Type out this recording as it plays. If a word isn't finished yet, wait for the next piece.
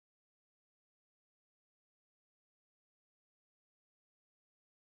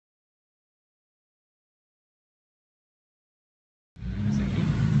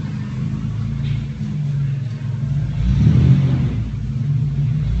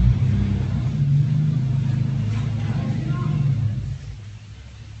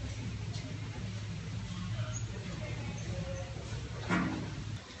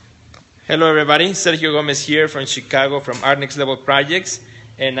Hello everybody, Sergio Gomez here from Chicago from Art Next Level Projects,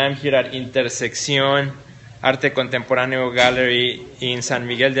 and I'm here at Intersección Arte Contemporáneo Gallery in San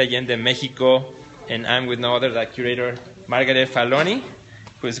Miguel de Allende, Mexico, and I'm with no other than Curator Margaret Failoni,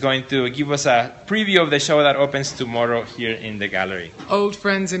 who is going to give us a preview of the show that opens tomorrow here in the gallery. Old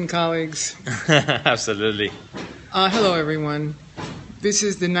friends and colleagues. Absolutely. Hello everyone. This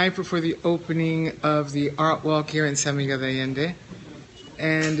is the night before the opening of the art walk here in San Miguel de Allende.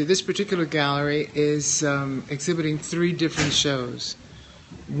 And this particular gallery is exhibiting 3 different shows.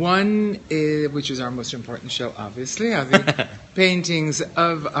 One, which is our most important show, obviously, are the paintings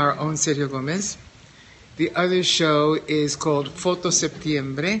of our own Sergio Gomez. The other show is called Foto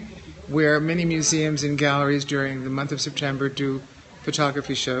Septiembre, where many museums and galleries during the month of September do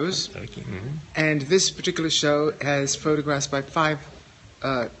photography shows. Mm-hmm. And this particular show has photographs by 5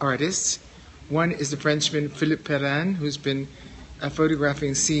 artists. One is the Frenchman Philippe Perrin, who's been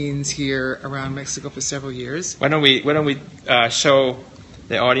photographing scenes here around Mexico for several years. Why don't we show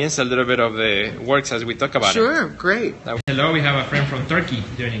the audience a little bit of the works as we talk about it? Sure, great. Hello, we have a friend from Turkey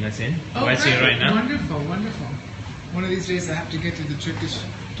joining us in. Oh, right here right now. Wonderful, wonderful. One of these days I have to get to the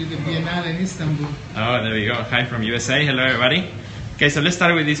Biennale in Istanbul. Oh, there we go. Hi from USA. Hello, everybody. Okay, so let's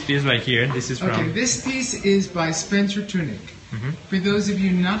start with this piece right here. This is from... Okay, this piece is by Spencer Tunick. Mm-hmm. For those of you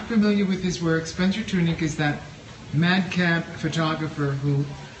not familiar with his work, Spencer Tunick is that madcap photographer who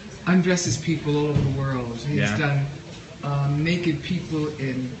undresses people all over the world. He's done naked people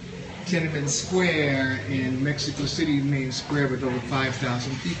in Tiananmen Square, in Mexico City main square with over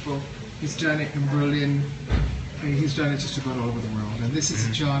 5,000 people. He's done it in Berlin. He's done it just about all over the world. And this is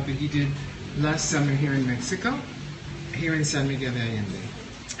a job that he did last summer here in Mexico, here in San Miguel de Allende.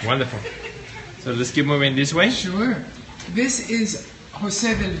 Wonderful. So let's keep moving this way. Sure. This is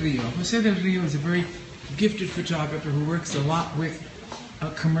Jose del Rio. Jose del Rio is a very gifted photographer who works a lot with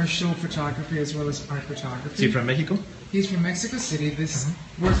commercial photography as well as art photography. Is he from Mexico? He's from Mexico City. This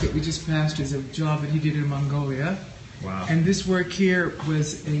work that we just passed is a job that he did in Mongolia. Wow. And this work here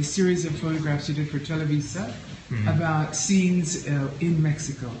was a series of photographs he did for Televisa about scenes in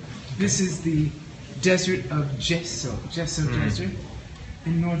Mexico. This is the desert of Yeso Desert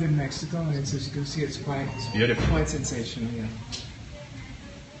in northern Mexico. And so as you can see, it's beautiful. Quite sensational, yeah.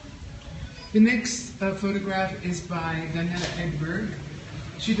 The next photograph is by Daniela Edberg.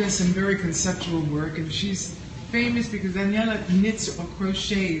 She does some very conceptual work, and she's famous because Daniela knits or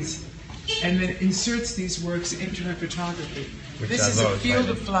crochets and then inserts these works into her photography. This is a field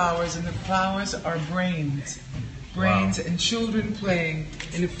of flowers, and the flowers are brains. Brains and children playing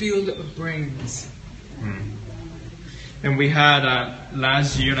in a field of brains. And we had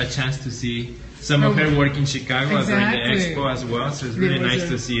last year a chance to see some of her work in Chicago during the expo as well, so it's really nice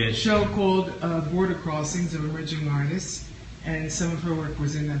to see it. A show called Border Crossings of Emerging Artists, and some of her work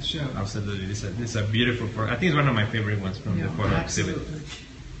was in that show. Absolutely, this is a beautiful photo. I think it's one of my favorite ones from the photo exhibit.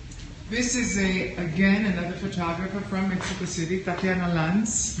 This is again another photographer from Mexico City, Tatiana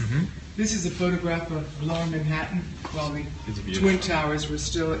Lanz. This is a photograph of Lower Manhattan while the Twin Towers were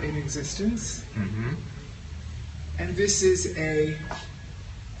still in existence. And this is a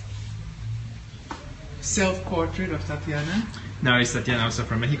self-portrait of Tatiana. Now, is Tatiana also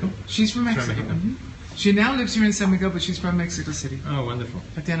from Mexico? She's from Mexico. She now lives here in San Miguel, but she's from Mexico City. Oh, wonderful.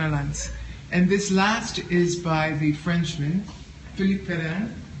 Tatiana Lanz. And this last is by the Frenchman, Philippe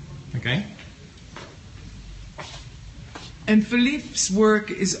Perrin. Okay. And Philippe's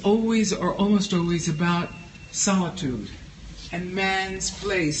work is always, or almost always, about solitude and man's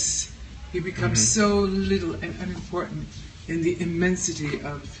place. He becomes so little and unimportant in the immensity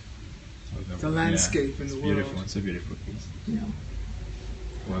of the landscape and the world. Beautiful. It's a beautiful piece. Yeah.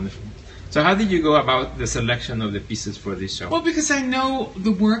 Wonderful. So how did you go about the selection of the pieces for this show? Well, because I know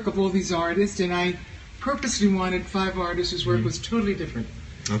the work of all these artists, and I purposely wanted 5 artists whose work was totally different.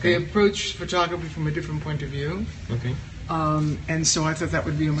 Okay. They approached photography from a different point of view. Okay. And so I thought that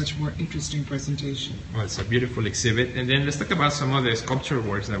would be a much more interesting presentation. Well, it's a beautiful exhibit. And then let's talk about some of the sculpture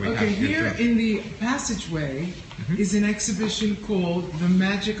works that we have here. Here in the passageway is an exhibition called The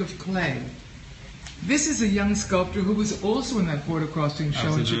Magic of Clay. This is a young sculptor who was also in that border crossing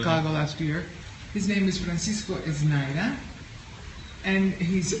show in Chicago last year. His name is Francisco Esnaira, and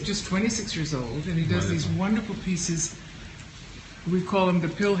he's just 26 years old, and he does these wonderful pieces. We call them the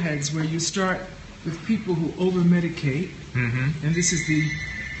pill heads, where you start with people who over-medicate, and this is the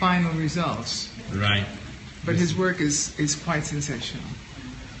final results. Right. But his work is quite sensational.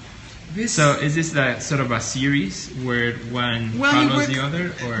 So is this sort of a series where one follows the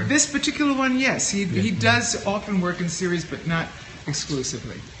other? Or? This particular one, yes. He does often work in series, but not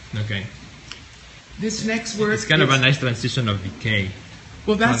exclusively. Okay. This next work It's kind of a nice transition of decay.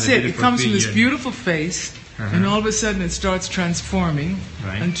 Well, that's it. It comes from this figure. beautiful face, and all of a sudden it starts transforming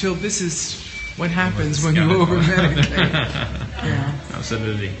until this is what happens when you over-medicate. Yeah.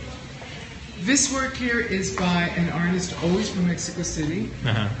 Absolutely. This work here is by an artist always from Mexico City.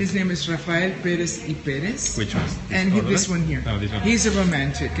 His name is Rafael Pérez y Pérez. Which one? And this one here. Oh, this one. He's a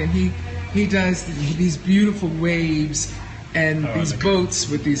romantic, and he does these beautiful waves and these boats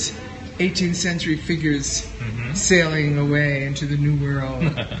with these 18th century figures sailing away into the New World.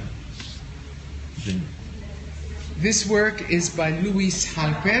 This work is by Luis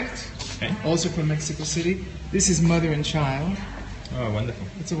Halpert, also from Mexico City. This is Mother and Child. Oh, wonderful.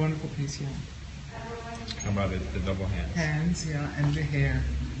 It's a wonderful piece, yeah. How about the double hands? Hands, yeah, and the hair.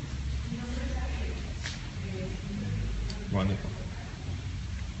 Wonderful.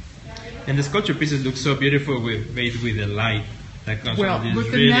 And the sculpture pieces look so beautiful made with the light that comes from these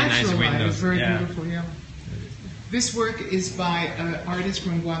with the really natural nice light, windows. it's very beautiful, yeah. This work is by an artist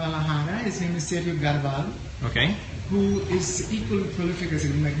from Guadalajara. His name is Sergio, Okay. who is equally prolific as a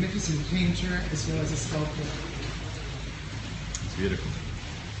magnificent painter as well as a sculptor. It's beautiful.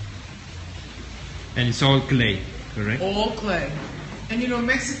 And it's all clay, correct? All clay. And you know,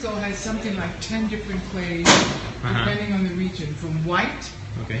 Mexico has something like 10 different clays, depending on the region, from white,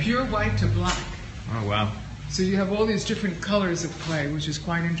 pure white, to black. Oh, wow. So you have all these different colors of clay, which is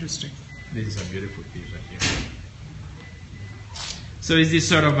quite interesting. This is a beautiful piece right here. So is this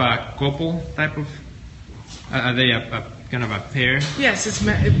sort of a couple type of, are they a kind of a pair? Yes, it's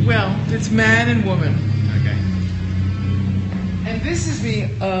man and woman. Okay. And this is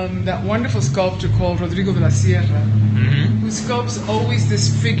that wonderful sculptor called Rodrigo de la Sierra, who sculpts always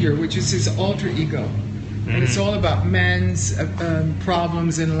this figure, which is his alter ego. And it's all about man's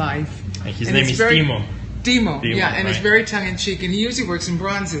problems in life. And his name is Timo. Timo, yeah, and it's very tongue-in-cheek. And he usually works in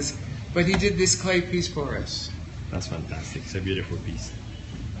bronzes, but he did this clay piece for us. That's fantastic. It's a beautiful piece.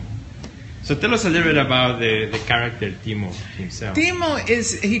 So tell us a little bit about the character Timo himself. Timo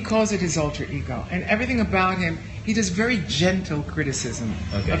he calls it his alter ego. And everything about him, he does very gentle criticism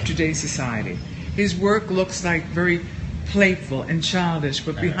of today's society. His work looks like very playful and childish,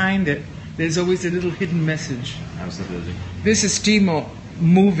 but behind it, there's always a little hidden message. Absolutely. This is Timo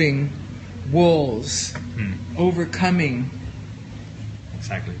moving walls, overcoming.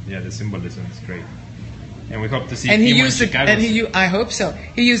 Exactly. Yeah, the symbolism is great. And we hope to see and Timo in Chicago. I hope so.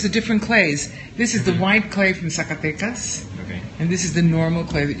 He used the different clays. This is the white clay from Zacatecas, and this is the normal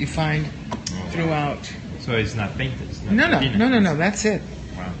clay that you find throughout. So it's not painted? It's not No, that's it.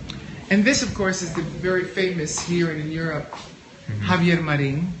 Wow. And this, of course, is the very famous here and in Europe, Javier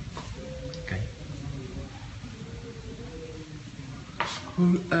Marín,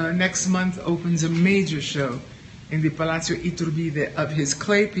 who next month opens a major show in the Palacio Iturbide of his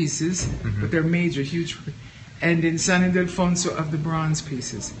clay pieces, but they're major, huge, and in San Ildefonso of the bronze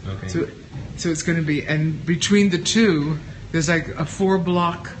pieces. So it's going to be, and between the two, there's like a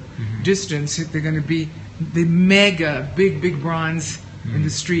 4-block distance. They're going to be the mega, big bronze in the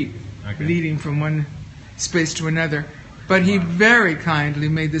street, leading from one space to another. But he very kindly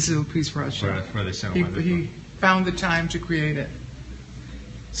made this little piece for our show. For the show. He found the time to create it.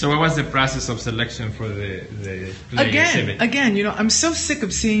 So what was the process of selection for the clay exhibit? Again, you know, I'm so sick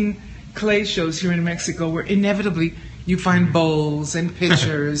of seeing clay shows here in Mexico where inevitably you find bowls and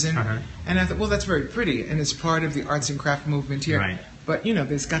pitchers and I thought, well, that's very pretty and it's part of the arts and craft movement here. Right. But you know,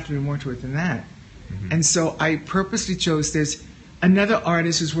 there's got to be more to it than that. And so I purposely chose there's another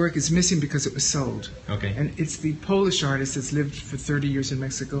artist whose work is missing because it was sold. And it's the Polish artist that's lived for 30 years in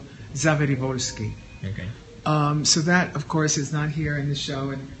Mexico, Zawiery Wolski. So that, of course, is not here in the show,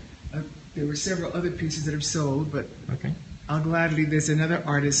 and there were several other pieces that have sold, but I'll gladly, there's another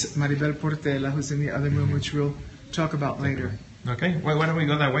artist, Maribel Portela, who's in the other room, which we'll talk about later. Well, why don't we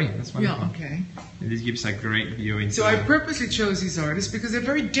go that way? That's wonderful. Yeah, And this gives a great view into... So I purposely chose these artists because they're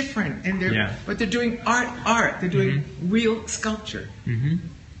very different, and but they're doing art. They're doing real sculpture.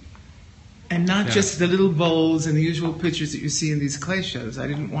 And not just the little bowls and the usual pictures that you see in these clay shows. I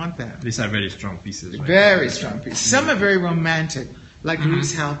didn't want that. These are very strong pieces. Right? Very strong pieces. Some are very romantic, like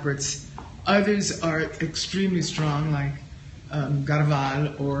Luis Halpert's. Others are extremely strong, like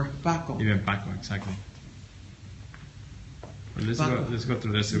Garval or Paco. Even Paco, exactly. Well, let's go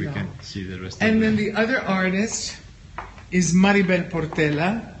through this so we can see the rest. And then the other artist is Maribel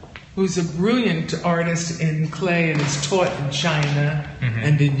Portela, who's a brilliant artist in clay and is taught in China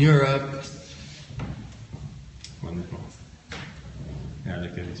and in Europe. Wonderful. Yeah,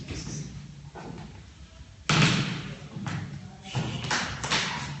 look at these pieces.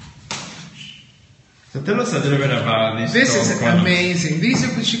 So tell us a little bit about this. This is amazing. These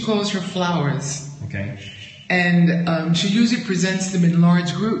are what she calls her flowers. And she usually presents them in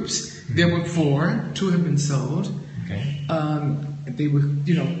large groups. There were 4, 2 have been sold. Okay. They were,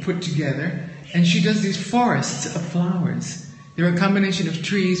 put together. And she does these forests of flowers. They're a combination of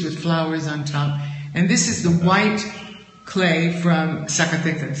trees with flowers on top. And this is the white clay from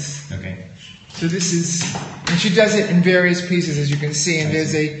Zacatecas. Okay. So this is, and she does it in various pieces, as you can see. And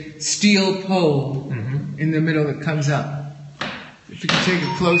there's a steel pole in the middle that comes up. If you can take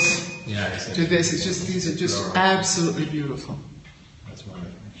it close to this, it's just, these are just absolutely beautiful. That's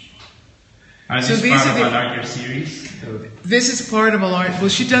wonderful. Are these part of a larger series? This is part of a large, well,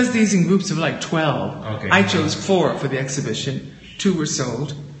 she does these in groups of like 12. Okay. I chose 4 for the exhibition. 2 were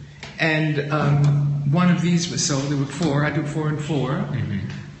sold. And one of these was sold. There were 4. I do 4 and 4.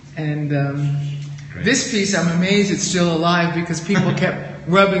 And this piece, I'm amazed it's still alive because people kept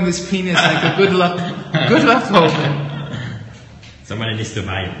rubbing this penis like a good luck omen. Somebody needs to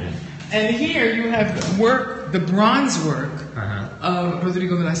buy it then. And here you have work, the bronze work of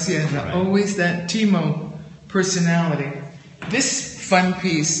Rodrigo de la Sierra, always that Timo personality. This fun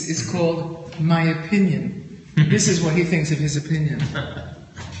piece is called My Opinion. This is what he thinks of his opinion.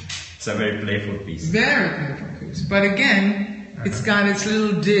 It's a very playful piece. Very playful piece. But again, it's got its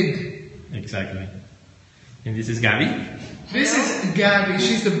little dig. Exactly. And this is Gabby? This is Gabby.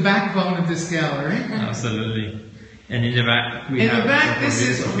 She's the backbone of this gallery. Absolutely. And in the back, this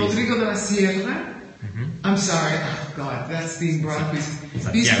is Rodrigo de la Sierra. I'm sorry. Oh, God, that's the bronze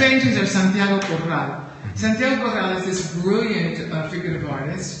pieces. These paintings are Santiago Corral. Santiago Corral is this brilliant figurative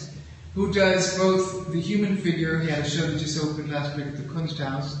artist who does both the human figure, he had a show that just opened last week at the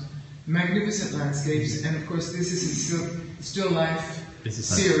Kunsthaus, magnificent landscapes, and of course this is his still life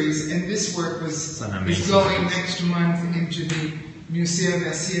series, and this work is going next month into the Museo de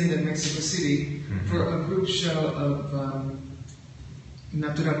Hacienda in Mexico City for a group show of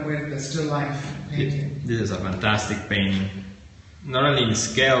Natura Muerta, still life painting. This is a fantastic painting, not only in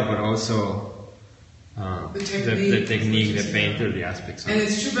scale but also the technique, the painter, the aspects. And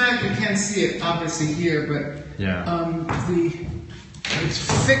it's too bad we can't see it obviously here, but it's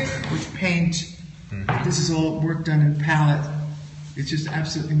thick with paint. This is all work done in palette. It's just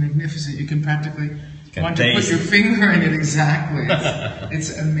absolutely magnificent. You can practically want to put your finger in it exactly.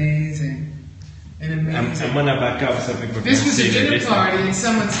 It's amazing. And amazing. I'm gonna back up so people This can was see a dinner party in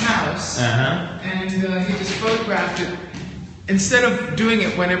someone's house, and he just photographed it. Instead of doing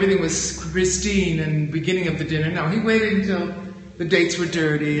it when everything was pristine and beginning of the dinner, no, he waited until the dates were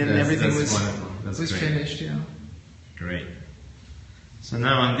dirty and everything was finished. Great. So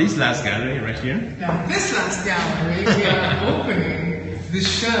now on this last gallery right here. Now this last gallery, we are opening the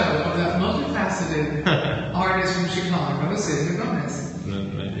show of that multifaceted artist from Chicago, Sergio Gomez.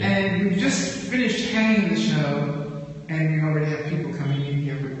 And we've just finished hanging the show, and we already have people coming in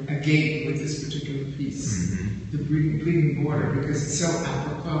here again with this particular piece, the bleeding border, because it's so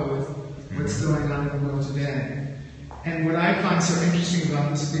apropos with what's going on in the world today. And what I find so interesting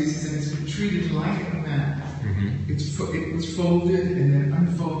about this piece is that it's been treated like a map. It was folded and then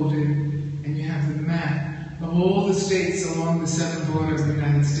unfolded, and you have the map of all the states along the southern border of the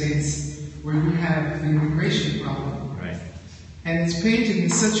United States where you have the immigration problem. Right. And it's painted in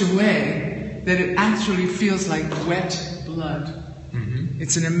such a way that it actually feels like wet blood.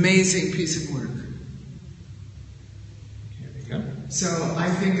 It's an amazing piece of work. Here we go. So I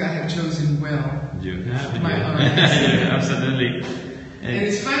think I have chosen well. You have. My Absolutely. And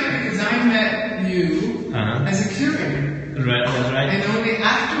it's funny because I met you as a curator. Right, that's right. And only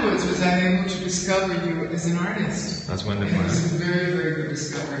afterwards was I able to discover you as an artist. That's wonderful. And it was a very, very good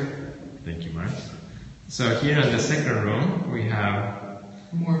discovery. Thank you, Mark. So here in the second room we have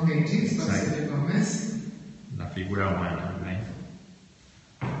more paintings by Sergio Gomez. La Figura Humana, right?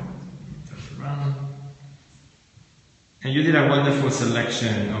 Turn around. And you did a wonderful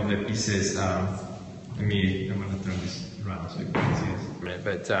selection of the pieces. I'm going to turn this around so you can see it.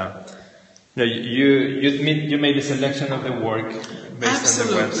 But you made a selection of the work based on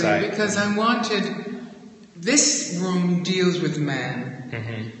the website. Absolutely, because I wanted, this room deals with man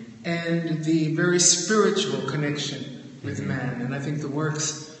and the very spiritual connection with man, and I think the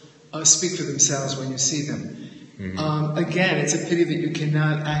works speak for themselves when you see them. Again, it's a pity that you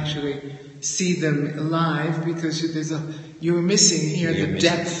cannot actually see them live because you're missing here the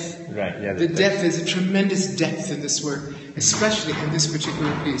depth. Right, yeah. The depth, there's a tremendous depth in this work, especially in this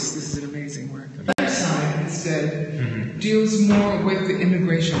particular piece. This is an amazing work. The other side, instead, deals more with the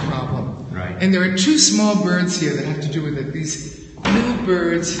immigration problem. Right. And there are 2 small birds here that have to do with it. These little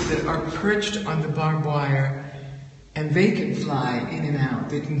birds that are perched on the barbed wire, and they can fly in and out.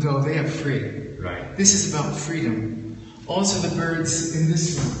 They can go, they are free. Right. This is about freedom. Also the birds in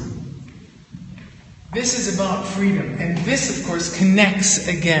this room. This is about freedom, and this, of course, connects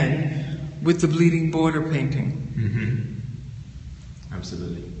again with the Bleeding Border painting. Mm-hmm.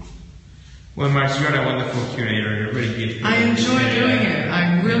 Absolutely. Well, Marge, you're a wonderful curator. You're very gifted. I enjoy doing it.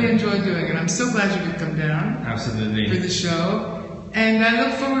 I really enjoy doing it. I'm so glad you could come down. Absolutely. For the show. And I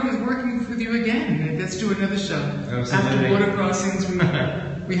look forward to working with you again. Let's do another show. Absolutely. After Border Crossings,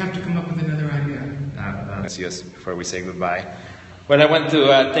 we have to come up with another idea. Yes, before we say goodbye. Well, I want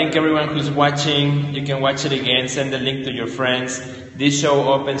to thank everyone who's watching. You can watch it again. Send the link to your friends. This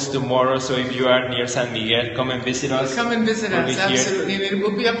show opens tomorrow, so if you are near San Miguel, come and visit us. Come and visit us, absolutely. And it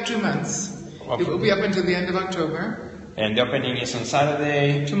will be up 2 months. It will be up until the end of October. And the opening is on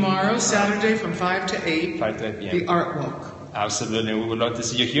Saturday. Tomorrow, Saturday, from 5 to 8. 5 to 8 p.m. The Art Walk. Absolutely. We would love to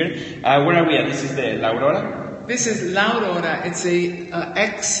see you here. Where are we at? This is the Aurora? This is Aurora. It's a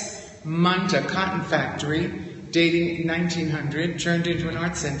ex-Manta cotton factory dating 1900, turned into an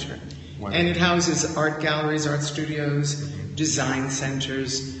art center. Wow. And it houses art galleries, art studios, design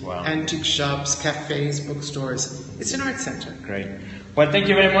centers, wow, antique shops, cafes, bookstores. It's an art center. Great. Well, thank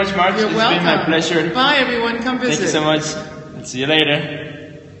you very much, Marge. You're welcome. It's been my pleasure. Bye, everyone. Come visit. Thank you so much. See you later.